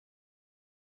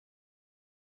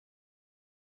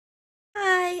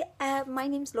Hi, my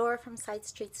name's Laura from Side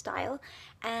Street Style,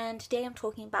 and today I'm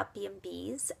talking about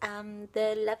B&Bs.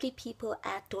 The lovely people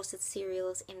at Dorset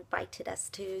Cereals invited us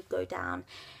to go down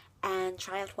and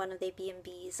try out one of their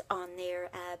B&Bs on their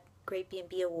Great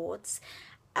B&B Awards.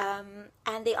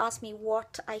 And they asked me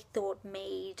what I thought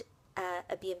made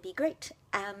a B&B great.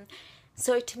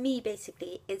 So to me,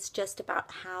 basically, it's just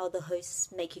about how the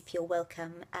hosts make you feel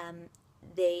welcome.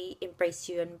 They embrace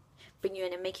you and bring you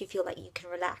in and make you feel like you can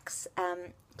relax.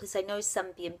 Because I know some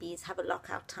B&Bs have a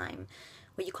lockout time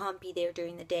where you can't be there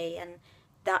during the day, and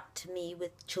that to me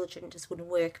with children just wouldn't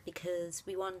work, because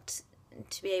we want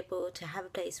to be able to have a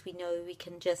place we know we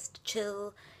can just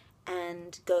chill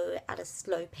and go at a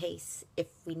slow pace if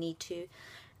we need to.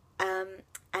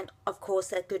 And of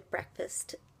course, a good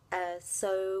breakfast.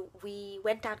 So we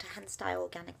went down to Huntstile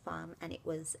Organic Farm, and it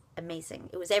was amazing.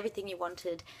 It was everything you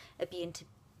wanted a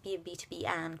B&B to be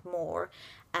and more.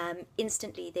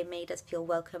 Instantly, they made us feel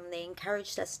welcome. They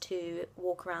encouraged us to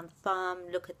walk around the farm,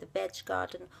 look at the veg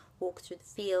garden, walk through the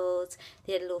fields.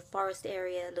 They had a little forest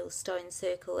area, a little stone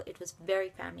circle. It was very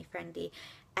family friendly,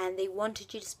 and they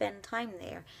wanted you to spend time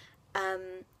there.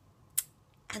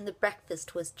 And the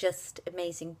breakfast was just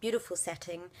amazing. Beautiful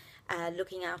setting,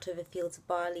 looking out over fields of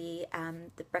barley.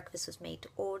 The breakfast was made to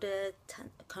order,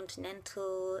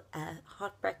 continental,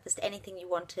 hot breakfast, anything you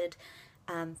wanted,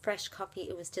 fresh coffee.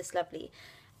 It was just lovely.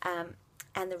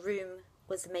 And the room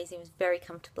was amazing. It was very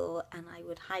comfortable, and I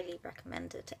would highly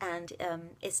recommend it. And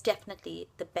it's definitely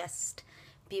the best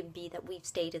B&B that we've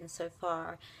stayed in so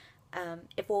far.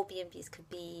 If all B&Bs could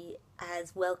be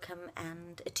as welcome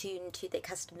and attuned to their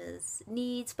customers'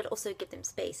 needs, but also give them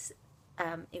space,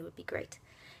 it would be great.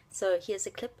 So here's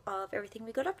a clip of everything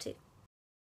we got up to.